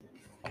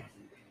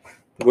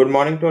Good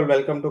morning to all.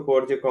 Welcome to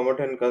Core G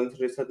Commodity and Currency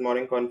Research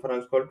Morning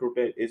Conference Call.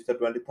 Today is the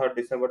 23rd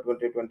December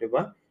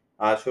 2021.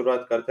 आज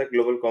शुरुआत करते हैं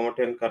global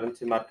commodity and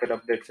currency market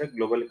update से।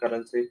 Global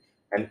currency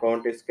and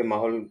commodities के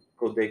माहौल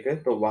को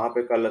देखें तो वहां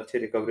पे कल अच्छी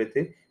रिकवरी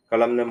थी।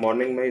 कल हमने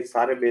मॉर्निंग में ही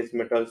सारे बेस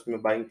मेटल्स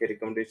में बाइंग की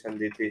रिकमेंडेशन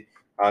दी थी।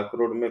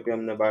 क्रूड में भी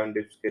हमने बाय एंड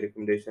डिप्स की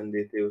रिकमेंडेशन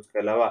दी थी। उसके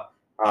अलावा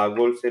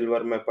गोल्ड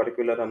सिल्वर में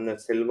पर्टिकुलर हमने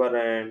सिल्वर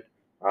एंड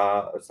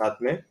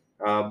साथ में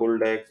बुल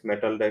डेक्स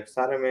मेटल डेक्स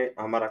सारे में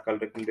हमारा कल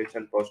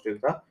रिकमेंडेशन पॉजिटिव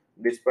था।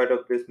 Despite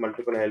of this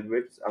multiple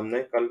headwinds हमने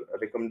कल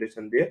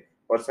रिकमेंडेशन दिए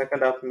और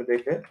सेकंड हाफ में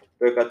देखे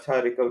तो एक अच्छा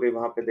रिकवरी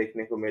वहां पे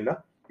देखने को मिला।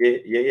 ये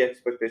यही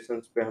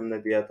एक्सपेक्टेशंस पे हमने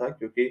दिया था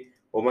क्योंकि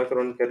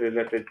ओमिक्रॉन के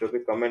रिलेटेड जो भी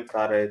कमेंट्स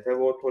आ रहे थे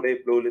वो थोड़े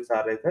ब्लूलिश आ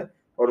रहे थे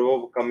और वो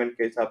कमेंट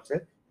के हिसाब से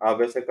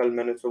वैसे कल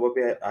मैंने सुबह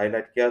भी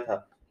हाईलाइट किया था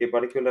कि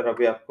पर्टिकुलर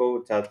अभी आपको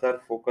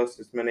ज्यादातर फोकस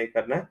इसमें नहीं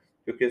करना है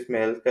क्योंकि इसमें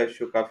हेल्थ का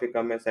इश्यू काफी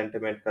कम है,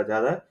 सेंटिमेंट का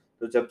ज्यादा है।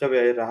 तो जब जब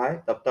ये रहा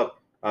है तब तब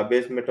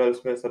बेस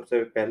मेटल्स में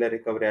सबसे पहले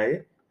रिकवरी आई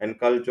एंड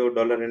कल जो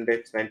डॉलर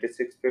इंडेक्स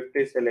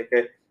 9650 से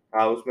लेके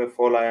उसमें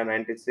फॉल आया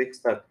 96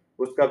 तक,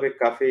 उसका भी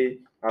काफी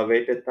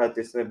वेटेड था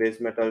जिसने बेस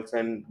मेटल्स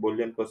एंड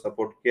बुलियन को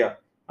सपोर्ट किया।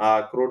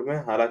 क्रूड में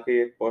हालांकि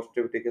एक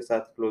पॉजिटिविटी के साथ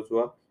क्लोज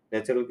हुआ।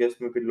 नेचुरल गैस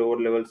में भी लोअर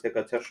लेवल से एक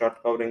अच्छा शॉर्ट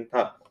कवरिंग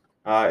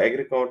था।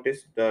 एग्री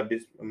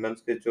कमोडिटीज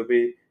मंथ्स के जो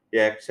भी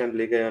ये एक्शन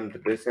ली गए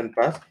रिसेंट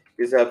पास,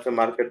 इस हिसाब से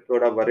मार्केट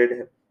थोड़ा वरीड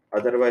है।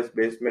 अदरवाइज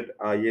बेस में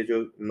ये जो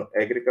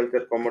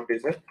एग्रीकल्चर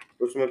कमोडिटीज है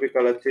उसमें भी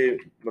कल अच्छी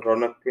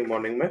रौनक थी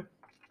मॉर्निंग में,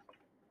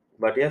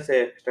 बट यह से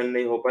एक्सटेंड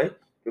नहीं हो पाई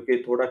क्योंकि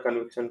थोड़ा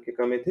कन्विक्शन की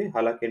कमी थी।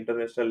 हालांकि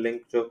इंटरनेशनल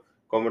लिंक जो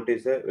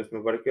कमोडिटीज है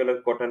उसमें पर्टिकुलर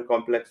कॉटन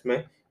कॉम्प्लेक्स में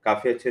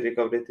काफी अच्छी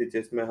रिकवरी थी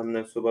जिसमें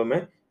हमने सुबह में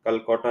कल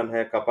कॉटन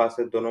है कपास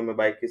है दोनों में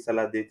बाई की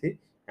सलाह दी थी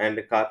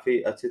एंड काफी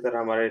अच्छी तरह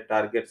हमारे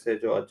टारगेट से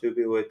जो अचीव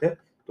भी हुए थे।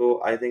 तो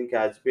आई थिंक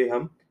आज भी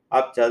हम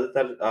आप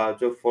ज्यादातर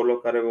जो फॉलो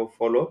करें वो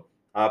फॉलो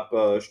आप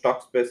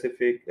स्टॉक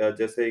स्पेसिफिक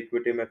जैसे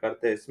इक्विटी में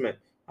करते हैं इसमें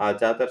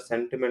ज्यादातर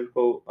सेंटिमेंट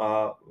को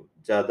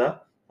ज्यादा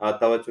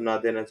तवज्जो ना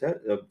देना चाहे।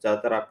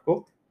 ज्यादातर आपको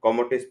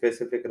कमोडिटी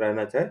स्पेसिफिक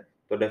रहना चाहे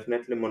तो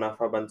डेफिनेटली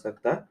मुनाफा बन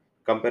सकता है।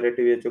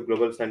 कंपैरेटिव ये जो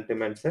ग्लोबल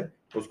सेंटिमेंट्स है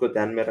उसको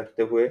ध्यान में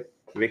रखते हुए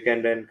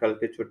वीकेंड एंड कल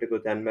की छुट्टी को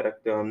ध्यान में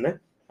रखते हुए हमने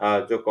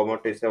जो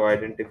कमोडिटीज है वो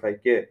आइडेंटिफाई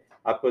किए।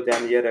 आपको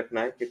ध्यान ये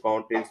रखना है कि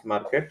कमोडिटीज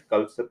मार्केट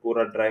कल से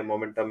पूरा ड्राई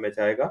मोमेंटम में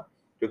जाएगा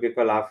क्योंकि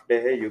कल हाफ डे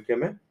है यूके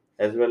में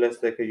एज वेल एज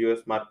देखिए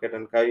यूएस मार्केट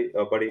एंड कई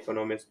बड़ी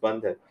इकोनॉमीज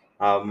बंद है।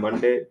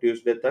 मंडे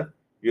ट्यूसडे तक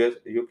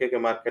यूएस यूके के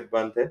मार्केट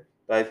बंद है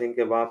तो आई थिंक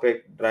वहां पे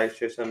एक ड्राई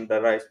सेशन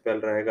ड्राई स्पेल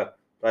रहेगा।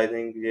 तो आई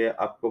थिंक ये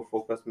आपको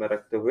फोकस में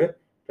रखते हुए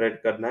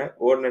ट्रेड करना है।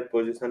 ओवरनेट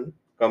पोजीशन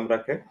कम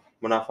रखे,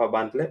 मुनाफा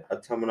बांध ले,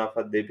 अच्छा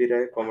मुनाफा दे भी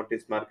रहे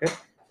कमोडिटीज मार्केट।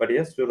 पर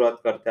यस शुरुआत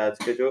करते हैं आज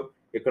के जो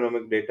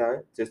इकोनॉमिक डेटा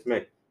है जिसमें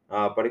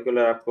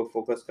पर्टिकुलर आपको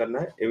फोकस करना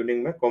है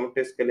इवनिंग में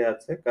कमोडिटीज के लिहाज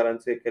से,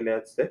 करेंसी के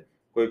लिहाज से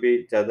कोई भी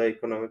ज्यादा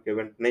इकोनॉमिक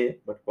इवेंट नहीं है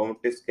बट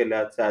कमोडिटीज के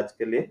लिहाज से आज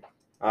के लिए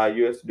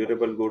US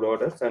durable good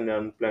orders and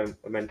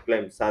unemployment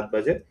claim 7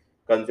 बजे,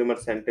 consumer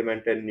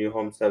sentiment and new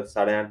home sales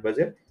 8:30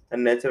 बजे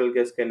एंड नेचुरल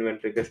गैस के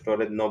इन्वेंट्री के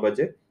स्टोरेज 9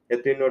 बजे। ये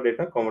तीनों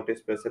डेटा कमोडिटी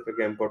स्पेसिफिक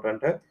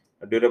इंपॉर्टेंट है।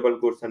 ड्यूरेबल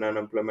गुड्स एंड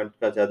अनएम्प्लॉयमेंट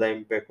का ज्यादा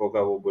इम्पैक्ट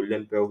होगा वो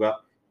बुलियन पे होगा।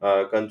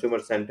 Consumer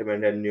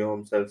sentiment and new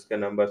home sales के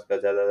नंबर्स का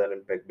ज्यादातर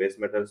इम्पैक्ट बेस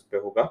मेटल्स पे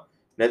होगा।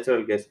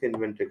 नेचुरल गैस के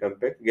इन्वेंट्री का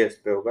इम्पैक्ट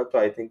गैस पे होगा। तो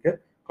I think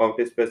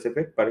commodity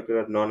specific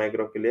particular non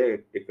agro के लिए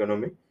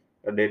इकोनॉमी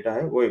डेटा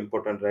है वो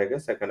इम्पोर्टेंट रहेगा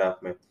सेकंड हाफ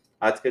में।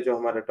 आज के जो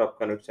हमारे टॉप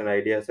कन्विक्शन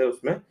आइडियाज है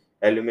उसमें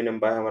एल्यूमिनियम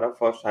बाय हमारा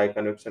फर्स्ट हाई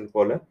कन्विक्शन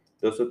कॉल है।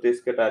 230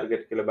 के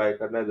टारगेट के लिए बाय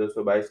करना है,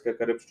 222 के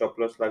करीब स्टॉप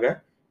लॉस लगा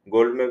है।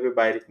 गोल्ड में भी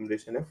बाय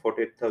रिकमेंडेशन है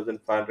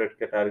 48,500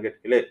 के टारगेट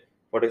के लिए,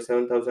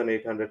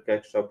 47,800 का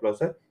एक स्टॉप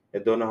लॉस है। ये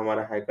दोनों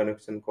हमारा हाई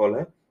कन्विक्शन कॉल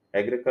है।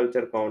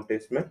 एग्रीकल्चर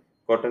काउंटीज में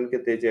कॉटन की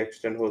तेजी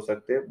एक्सटेंड हो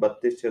सकती है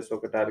 32,600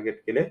 के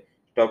टारगेट के लिए,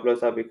 स्टॉप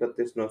लॉस आप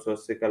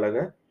 31,980 का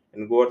लगा है।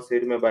 इन गोल्ड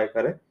सीड में बाय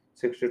करें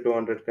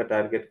 6200 का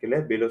टारगेट के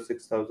लिए, बिलो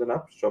 6000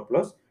 आप स्टॉप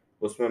लॉस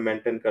उसमें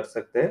मेंटेन कर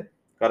सकते हैं।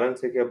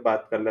 करेंसी की अब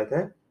बात कर लेते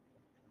हैं।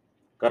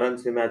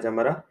 करेंसी में आज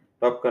हमारा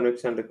टॉप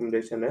कन्विक्शन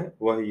रिकमेंडेशन है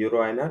वो है euro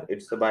INR,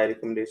 it's a bye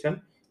recommendation.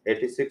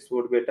 86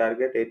 would be a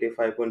target,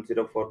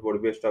 85.04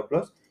 would be a stop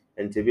loss,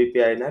 and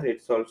GBP INR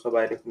it's also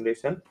by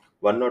recommendation,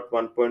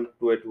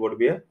 101.28 would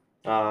be a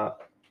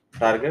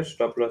target,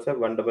 stop loss है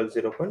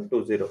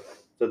 100.20।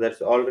 So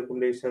that's all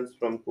recommendations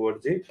from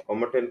Kuwarji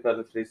Commodity and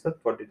Currency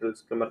Research. For details,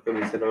 customer can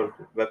visit our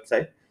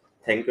website.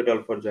 Thank you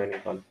all for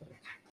joining conference.